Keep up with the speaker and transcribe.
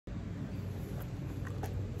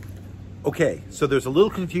Okay, so there's a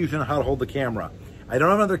little confusion on how to hold the camera. I don't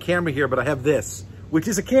have another camera here, but I have this, which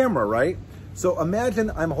is a camera, right? So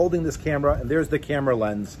imagine I'm holding this camera and there's the camera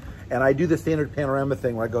lens, and I do the standard panorama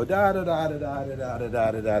thing where I go da da da da da da da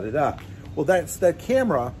da da da da da. Well, that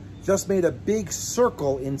camera just made a big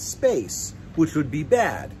circle in space, which would be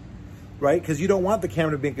bad, right? Because you don't want the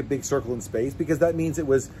camera to make a big circle in space, because that means it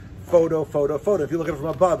was photo, photo, photo. If you look at it from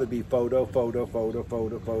above, it'd be photo, photo, photo,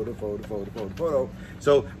 photo, photo, photo, photo, photo, photo.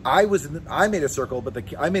 So I made a circle, but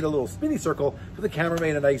I made a little spinny circle, but the camera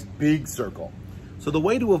made a nice big circle. So the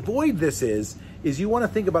way to avoid this is you want to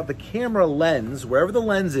think about the camera lens, wherever the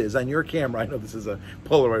lens is on your camera. I know this is a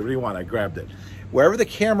Polaroid. What do you want? I grabbed it. Wherever the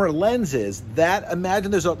camera lens is,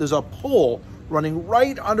 imagine there's a pole running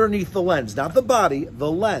right underneath the lens, not the body, the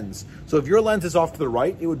lens. So if your lens is off to the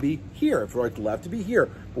right, it would be here. If right to left, it'd be here.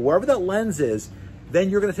 But wherever that lens is, then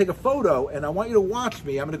you're going to take a photo, and I want you to watch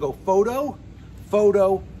me. I'm going to go photo,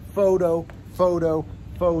 photo, photo, photo,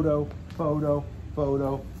 photo, photo,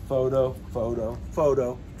 photo, photo, photo,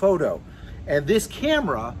 photo, photo. And this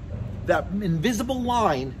camera, that invisible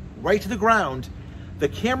line right to the ground, the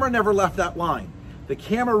camera never left that line. The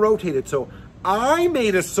camera rotated. So I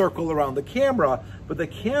made a circle around the camera, but the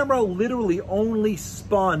camera literally only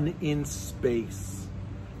spun in space.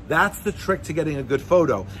 That's the trick to getting a good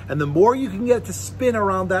photo. And the more you can get to spin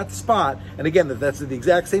around that spot, and again, if that's the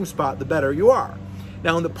exact same spot, the better you are.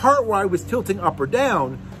 Now in the part where I was tilting up or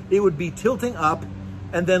down, it would be tilting up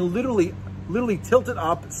and then literally tilted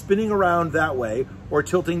up, spinning around that way, or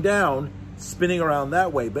tilting down, spinning around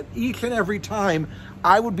that way. But each and every time,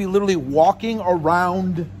 I would be literally walking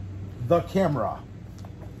around the camera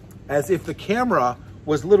as if the camera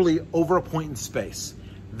was literally over a point in space.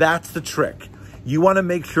 That's the trick. You want to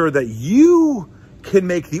make sure that you can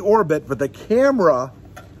make the orbit, but the camera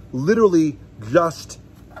literally just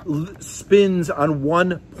spins on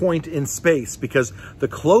one point in space, because the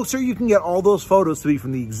closer you can get all those photos to be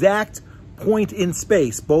from the exact point in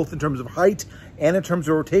space, both in terms of height and in terms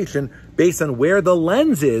of rotation, based on where the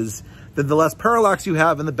lens is, then the less parallax you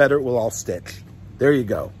have and the better it will all stitch. There you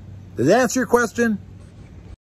go. Does that answer your question?